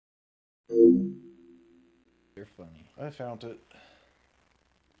You're funny. I found it.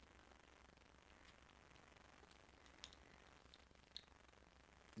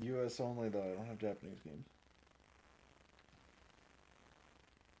 US only though, I don't have Japanese games.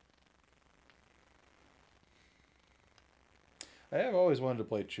 I have always wanted to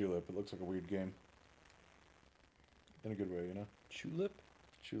play Tulip. It looks like a weird game. In a good way, you know? Tulip?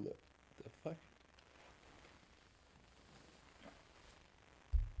 Tulip. The fuck?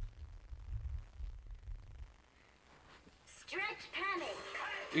 Stretch panic.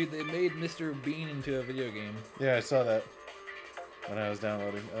 Dude, they made Mr. Bean into a video game. Yeah, I saw that when I was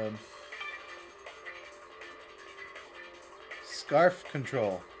downloading. Scarf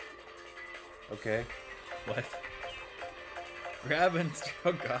control. Okay. What? Grab and...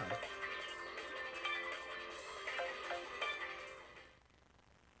 Oh, God.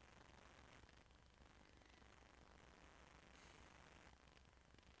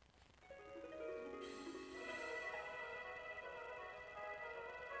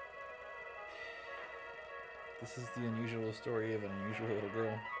 This is the unusual story of an unusual little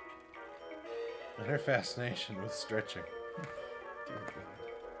girl. And her fascination with stretching. Dear God.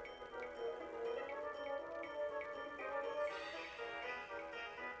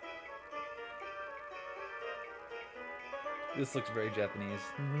 This looks very Japanese.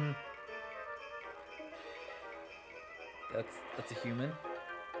 Mm-hmm. That's a human.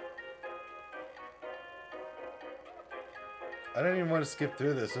 I don't even want to skip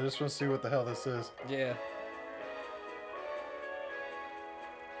through this. I just want to see what the hell this is. Yeah.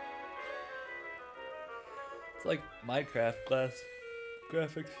 It's like Minecraft class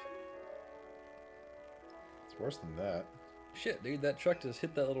graphics. It's worse than that. Shit, dude, that truck just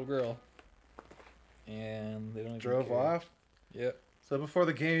hit that little girl. And they don't even Drove care. off? Yep. So before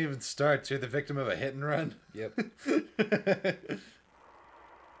the game even starts, you're the victim of a hit and run? Yep.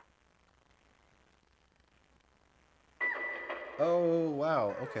 Oh,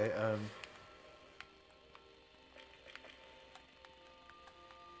 wow. Okay,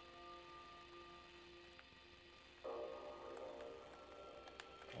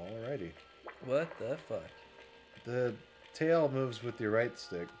 Alrighty. What the fuck? The tail moves with your right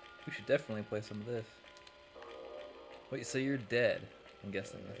stick. We should definitely play some of this. Wait, so you're dead? I'm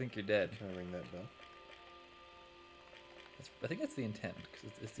guessing. I think you're dead. Can I ring that bell? I think that's the intent,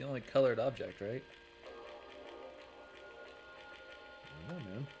 because it's the only colored object, right? I don't know,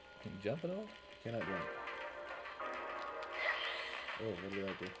 man. Can you jump at all? Cannot jump. Oh, what did I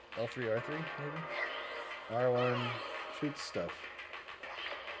do? L3, R3, maybe? R1 shoots stuff.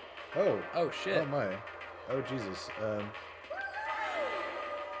 Oh. Oh, shit. Oh, my. Oh, Jesus.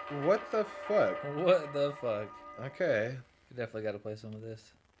 What the fuck? What the fuck? Okay. You definitely got to play some of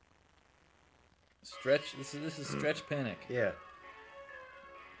this. Stretch. This is Stretch Panic. Yeah.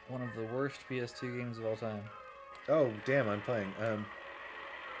 One of the worst PS2 games of all time. Oh, damn, I'm playing.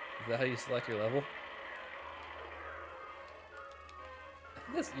 Is that how you select your level? I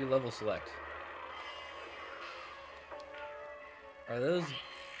think that's your level select. Are those...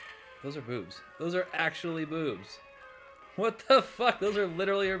 Those are boobs. Those are actually boobs. What the fuck? Those are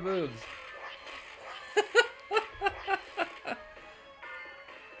literally her boobs.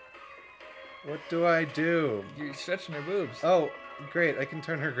 What do I do? You're stretching her boobs. Oh, great. I can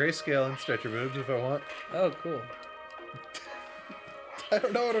turn her grayscale and stretch her boobs if I want. Oh, cool. I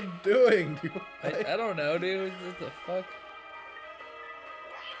don't know what I'm doing. I don't know, dude. What the fuck?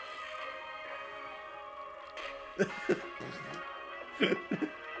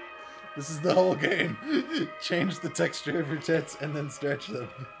 This is the whole game. Change the texture of your tits and then stretch them.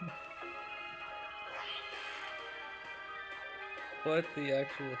 What the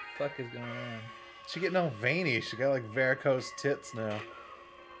actual fuck is going on? She getting all veiny. She got like varicose tits now.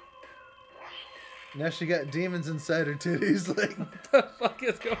 Now she got demons inside her titties. Like, What the fuck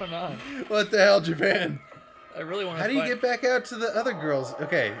is going on? what the hell, Japan? I really want to. How do you get back out to the other girls?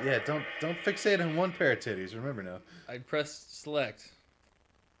 Okay, yeah, don't fixate on one pair of titties. Remember now. I pressed select.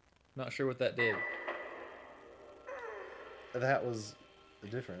 Not sure what that did. That was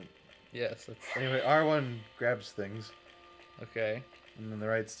different. Yes, that's Anyway, R1 grabs things, okay. and then the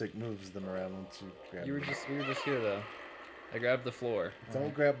right stick moves them around once you grab We were them. just here though. I grabbed the floor.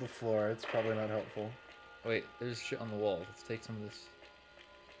 Don't grab the floor. It's probably not helpful. Wait, there's shit on the wall. Let's take some of this.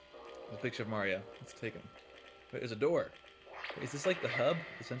 A picture of Mario. Let's take him. Wait, there's a door. Wait, is this like the hub?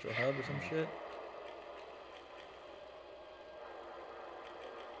 The central hub or some shit?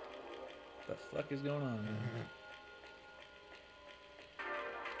 What the fuck is going on, man?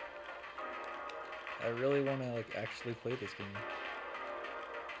 I really want to like actually play this game.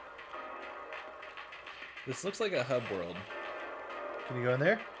 This looks like a hub world. Can you go in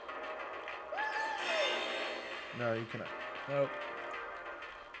there? No, you cannot. Nope.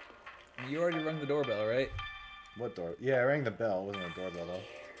 You already rung the doorbell, right? What door? Yeah, I rang the bell. It wasn't a doorbell though.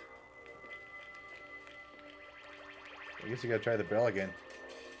 I guess you gotta try the bell again.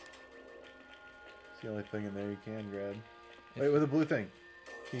 It's the only thing in there you can grab. Wait, with the blue thing.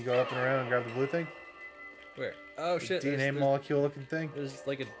 Can you go up and around and grab the blue thing? Where? Oh The shit! DNA molecule looking thing? There's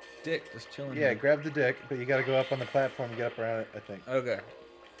like a dick just chilling. Yeah, here. grab the dick, but you gotta go up on the platform and get up around it, I think. Okay.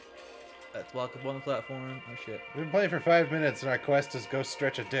 Let's walk up on the platform. Oh shit. We've been playing for 5 minutes and our quest is go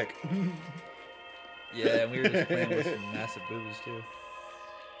stretch a dick. Yeah, and we were just playing with some massive boobies too.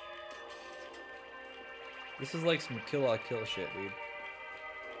 This is like some kill shit, dude.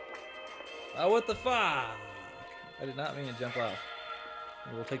 Oh, what the fuck? I did not mean to jump off.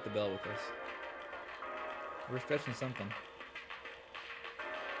 We'll take the bell with us. We're stretching something.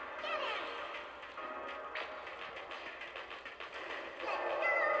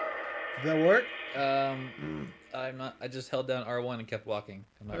 Did that work? I'm not. I just held down R1 and kept walking.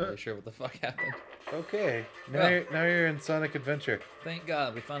 I'm not really sure what the fuck happened. Okay. Now, Well. now you're in Sonic Adventure. Thank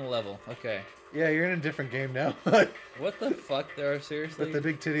God we found a level. Okay. Yeah, you're in a different game now. What the fuck? There are seriously. But the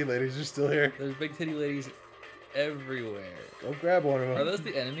big titty ladies are still here. There's big titty ladies everywhere. Go grab one of them. Are those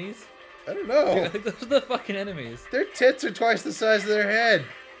the enemies? I don't I know. think those are the fucking enemies. Their tits are twice the size of their head.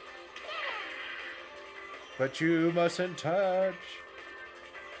 But you mustn't touch.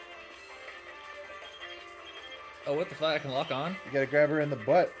 Oh, what the fuck? I can lock on? You gotta grab her in the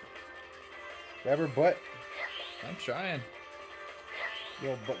butt. Grab her butt. I'm trying. The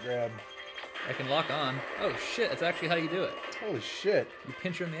old butt grab. I can lock on. Oh shit, that's actually how you do it. Holy shit. You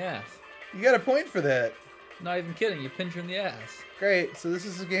pinch her in the ass. You got a point for that. Not even kidding, you pinch her in the ass. Great. So this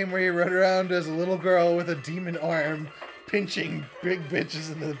is a game where you run around as a little girl with a demon arm, pinching big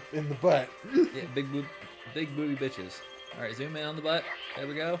bitches in the butt. Yeah, big booby bitches. Alright, zoom in on the butt. There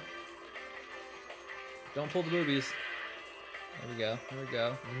we go. Don't pull the boobies. There we go. There we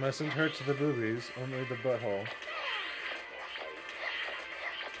go. You mustn't hurt the boobies, only the butthole.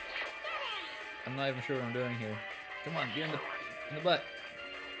 I'm not even sure what I'm doing here. Come on, get in the butt.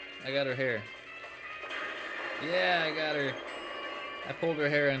 I got her hair. Yeah, I got her. I pulled her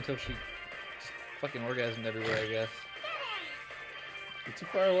hair until she just fucking orgasmed everywhere, I guess. You're too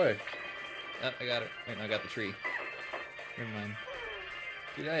far away. Oh, I got her. Wait, no, I got the tree. Never mind.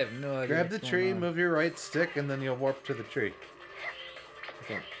 Dude, I have no idea. Grab the what's tree, going on. move your right stick, and then you'll warp to the tree.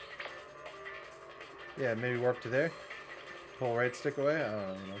 Okay. Yeah, maybe warp to there. Pull right stick away. I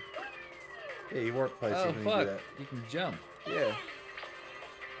don't know. Yeah, you warp places Oh, when you do fuck. that. You can jump. Yeah.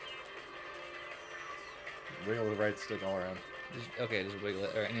 Wiggle the right stick all around. Okay, just wiggle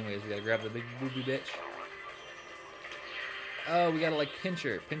it. Alright, anyways, we gotta grab the big booby bitch. Oh, we gotta like pinch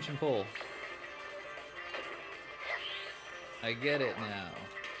her. Pinch and pull. I get it now.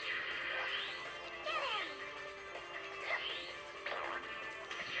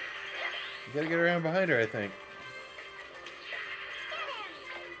 You gotta get around behind her, I think.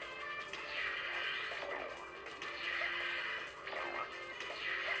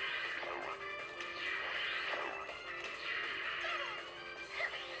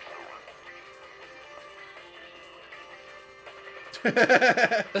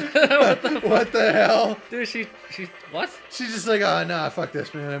 What the hell? Dude, she what? She's just like, oh, nah, fuck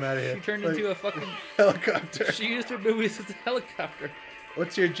this, man. I'm out of here. She turned Like, into a fucking. helicopter. She used her boobies as a helicopter.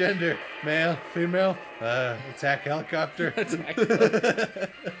 What's your gender? Male? Female? Attack helicopter. Attack.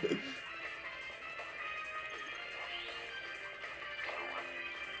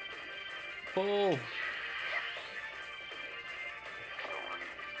 Pull.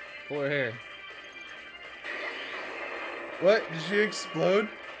 Pull her hair. What? Did she explode?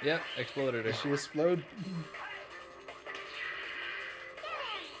 Yep, exploded her. Did she explode?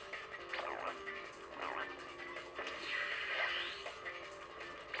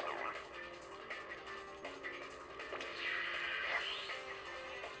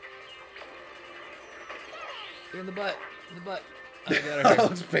 In the butt. In the butt. Oh, I got her That hair.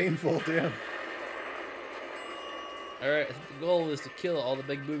 looks painful, damn. Alright, I think the goal is to kill all the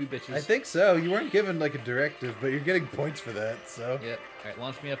big booby bitches. I think so. You weren't given like a directive, but you're getting points for that, so. Yep. Alright,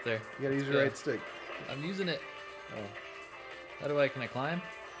 launch me up there. You gotta use your Yeah. right stick. I'm using it. Oh. How do I, can I climb?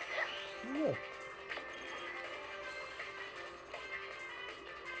 Yeah.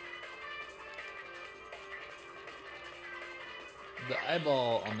 The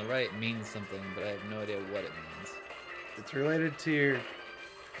eyeball on the right means something, but I have no idea what it means. It's related to your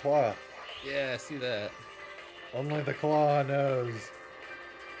claw. Yeah, I see that. Only the claw knows.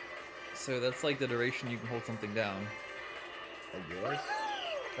 So that's like the duration you can hold something down. I guess.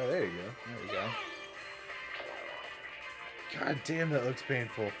 Oh, there you go. There we go. God damn, that looks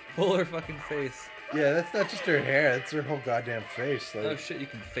painful. Pull her fucking face. Yeah, that's not just her hair. That's her whole goddamn face. Like, Oh shit, you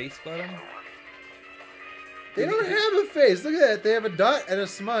can face butt them? they don't have a face. Look at that. They have a dot and a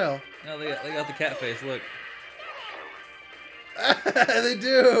smile. No, they got the cat face, look. They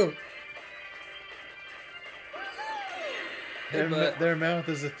do. Hey, butt. Their mouth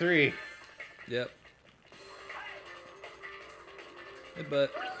is a 3. Yep. Hey,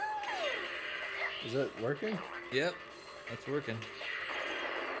 butt. Is that working? Yep. That's working.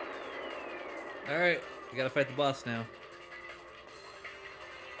 Alright, we gotta fight the boss now.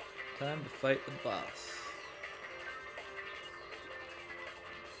 Time to fight the boss.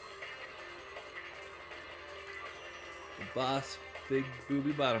 The boss, big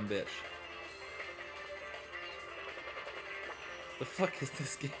booby bottom bitch. The fuck is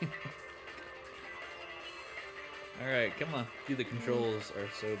this game? Alright, come on. Dude, the controls are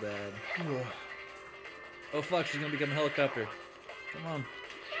so bad. Oh fuck, she's gonna become a helicopter. Come on.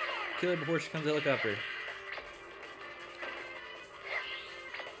 Kill her before she becomes a helicopter.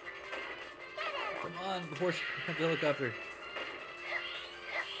 Come on, before she becomes a helicopter.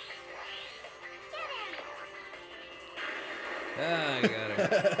 Ah, I got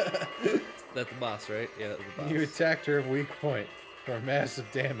her. That's the boss, right? Yeah, that was the boss. You attacked her weak point for massive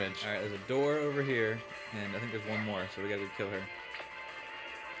damage. Alright, there's a door over here, and I think there's one more, so we gotta go kill her. Alright,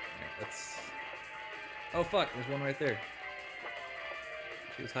 let's... Oh fuck, there's one right there.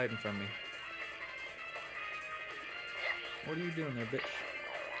 She was hiding from me. What are you doing there, bitch?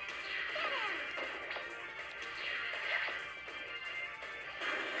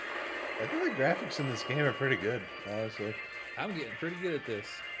 I think the graphics in this game are pretty good, honestly. I'm getting pretty good at this.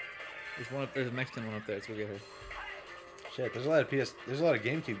 There's one up there's a Mexican one up there, let's go get her. Shit, there's a lot of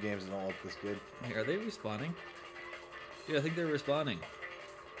GameCube games that don't look this good. Hey, are they respawning? Dude, I think they're respawning.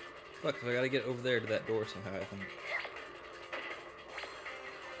 Fuck, so I gotta get over there to that door somehow, I think.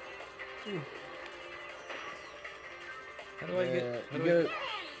 How do I get...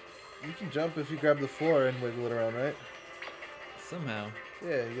 You can jump if you grab the floor and wiggle it around, right? Somehow.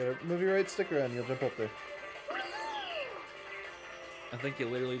 Yeah, you gotta move your right stick around and you'll jump up there. I think you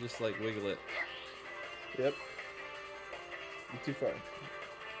literally just, like, wiggle it. Yep. You're too far.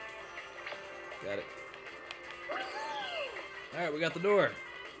 Got it. Alright, we got the door.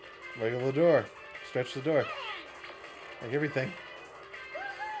 Wiggle the door. Stretch the door. Like everything.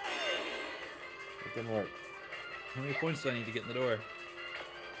 It didn't work. How many points do I need to get in the door?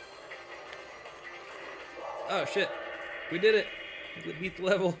 Oh, shit. We did it. We beat the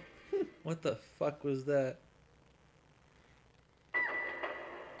level. What the fuck was that?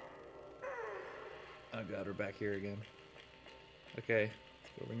 Oh god, we're back here again. Okay,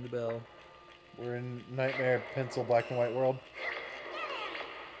 let's go ring the bell. We're in Nightmare Pencil Black and White World.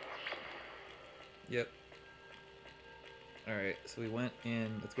 Yep. Alright, so we went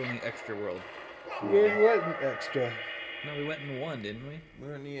in... Let's go in the extra world. We already went in extra. No, we went in one, didn't we? We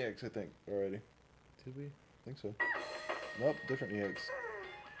were in EX, I think, already. Did we? I think so. Nope, different EX.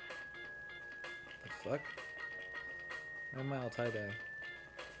 The fuck? Why am I all tie-dye?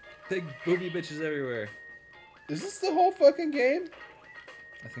 Big booby bitches everywhere. Is this the whole fucking game?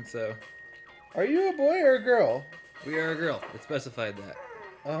 I think so. Are you a boy or a girl? We are a girl. It specified that.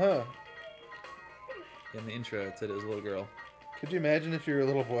 Uh-huh. In the intro, it said it was a little girl. Could you imagine if you were a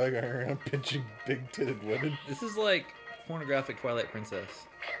little boy going around pinching big-titted women? This is like pornographic Twilight Princess.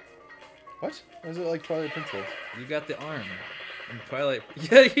 What? Why is it like Twilight Princess? You got the arm. In Twilight...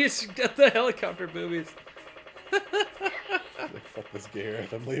 Yeah, you just got the helicopter boobies. Like, fuck this gay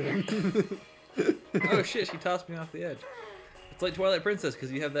earth, I'm leaving. Oh shit, she tossed me off the edge. It's like Twilight Princess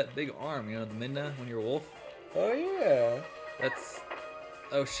because you have that big arm, you know, the Midna when you're a wolf. Oh, yeah. That's...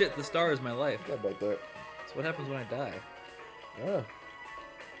 Oh shit, the star is my life. I forgot about that. That's what happens when I die. Oh.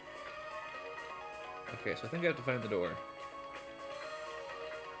 Okay, so I think I have to find the door.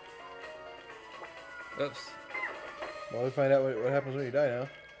 Oops. Well, we find out what happens when you die now.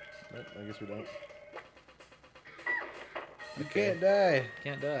 Nope, I guess we don't. You Okay. can't die.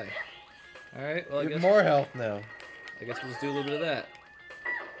 Can't die. Alright, well I You guess... have more health now. I guess we'll just do a little bit of that.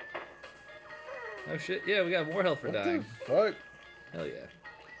 Oh shit, yeah, we got more health for What dying. the fuck? Hell yeah.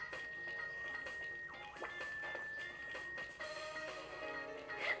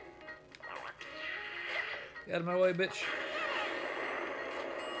 Get out of my way, bitch.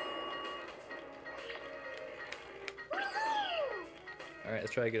 Alright,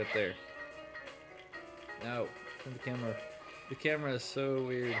 let's try to get up there. No, turn the camera. The camera is so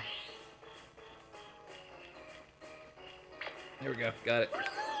weird. There we go, got it.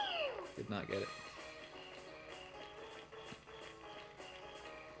 Did not get it.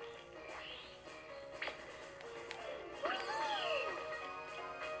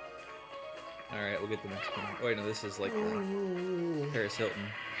 Alright, we'll get the Mexican. Oh, wait, no, this is like Paris Hilton.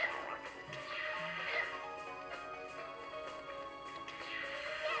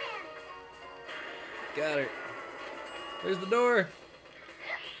 Got her. There's the door.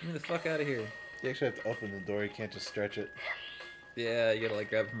 Get me the fuck out of here. You actually have to open the door. You can't just stretch it. Yeah, you gotta like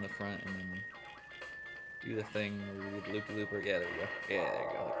grab it from the front and then do the thing where you do the loop-a-looper. Yeah, there you go. Yeah, there you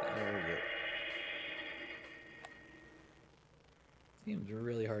go. Like that. There we go. Seems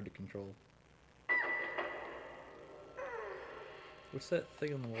really hard to control. What's that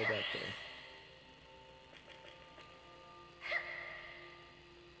thing on the wall back there?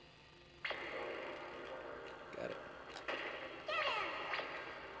 Got it.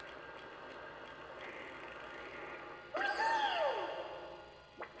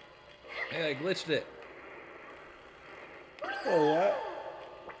 Hey, I glitched it. Oh, what?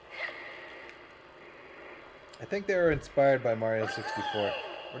 I think they were inspired by Mario 64.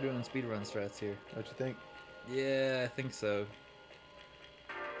 We're doing speedrun strats here. Don't you think? Yeah, I think so.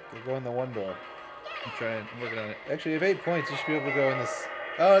 We'll go in the one door. I'm trying. I'm working on it. Actually, you have 8 points. You should be able to go in this.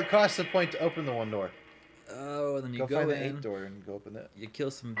 Oh, it costs a point to open the one door. Oh, and then you Go go find in. the 8 door and go open it. You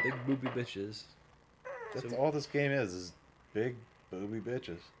kill some big booby bitches. That's So- all this game is big booby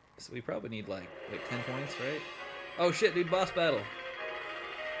bitches. So we probably need like 10 points, right? Oh shit, dude, boss battle.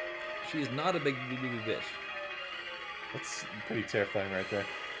 She is not a big booby bitch. That's pretty terrifying right there.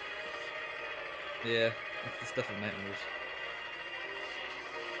 Yeah, that's the stuff of nightmares.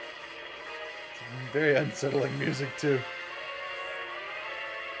 It's very unsettling music too.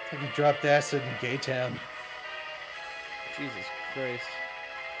 It's like you dropped acid in Gay Town. Jesus Christ.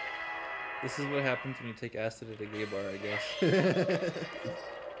 This is what happens when you take acid at a gay bar, I guess.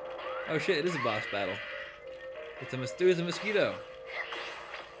 Oh shit, it is a boss battle. It's a mosquito.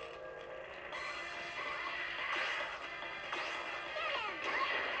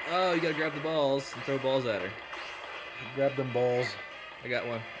 Oh, you gotta grab the balls and throw balls at her. Grab them balls. I got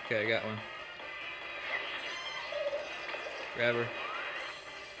one. Okay, I got one. Grab her.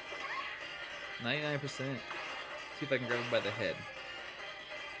 99%. See if I can grab her by the head.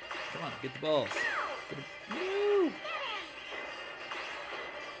 Come on, get the balls. Get her. Woo!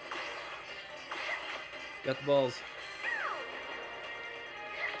 Got the balls.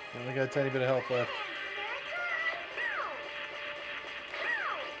 Only got a tiny bit of health left.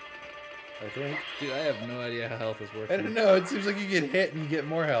 I think. Dude, I have no idea how health is I working. don't know. It seems like you get hit and you get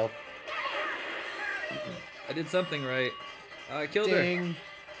more health. I did something right. I killed her. Ding.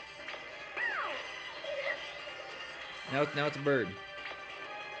 Now it's a bird.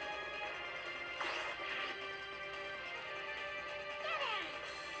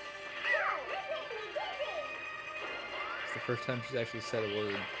 It's the first time she's actually said a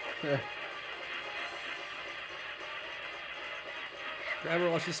word. Grab her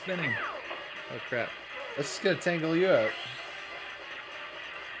while she's spinning. Oh crap. That's just gonna tangle you out.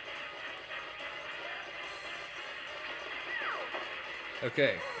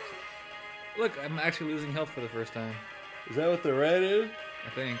 Okay. Look, I'm actually losing health for the first time. Is that what the red is? I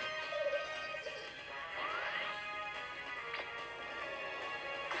think.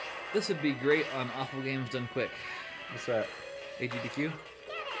 This would be great on Awful Games Done Quick. What's that? AGDQ?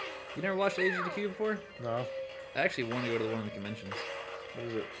 You never watched AGDQ before? No. I actually want to go to one of the conventions. What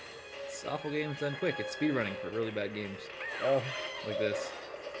is it? It's Awful Games Done Quick. It's speedrunning for really bad games. Oh. Like this.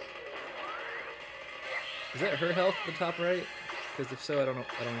 Is that her health at the top right? Because if so, I don't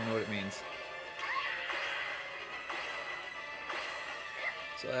know what it means.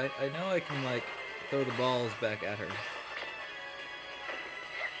 So I know I can like throw the balls back at her.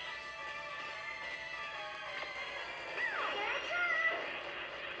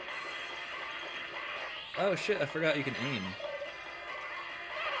 Oh shit, I forgot you can aim.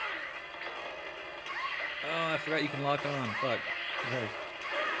 Oh, I forgot you can lock on. Fuck. Nice.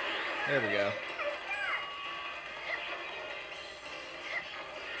 There we go.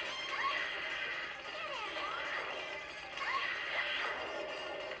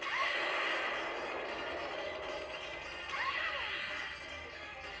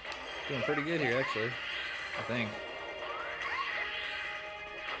 Doing pretty good here, actually. I think.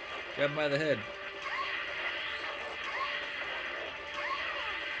 Grab him by the head.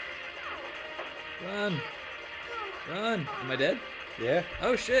 Run! Run! Am I dead? Yeah?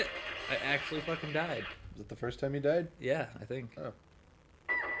 Oh shit! I actually fucking died. Is it the first time you died? Yeah, I think. Oh.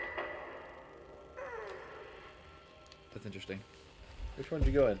 That's interesting. Which one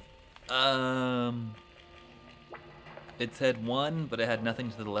did you go in? It said 1, but it had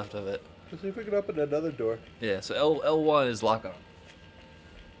nothing to the left of it. Let's see if we can open another door. Yeah, so L1 is lock on.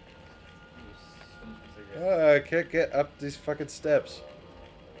 Oh, I can't get up these fucking steps.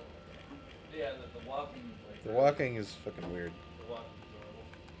 Yeah, yeah, the walking. Like, The walking is fucking weird. The walking's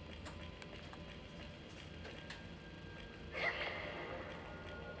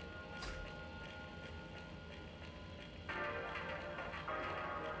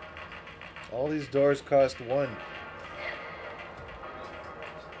horrible. All these doors cost 1.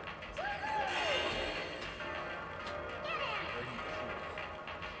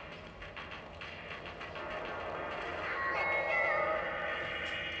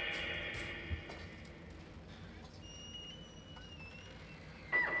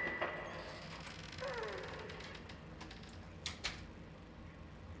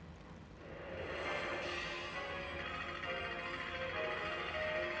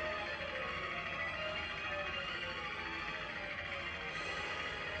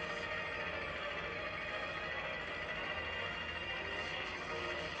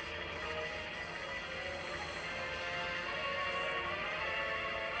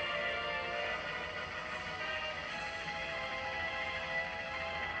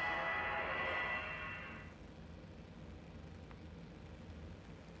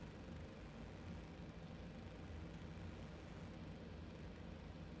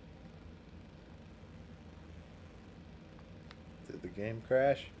 Did the game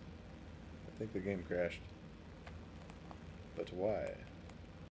crash? I think the game crashed. But why?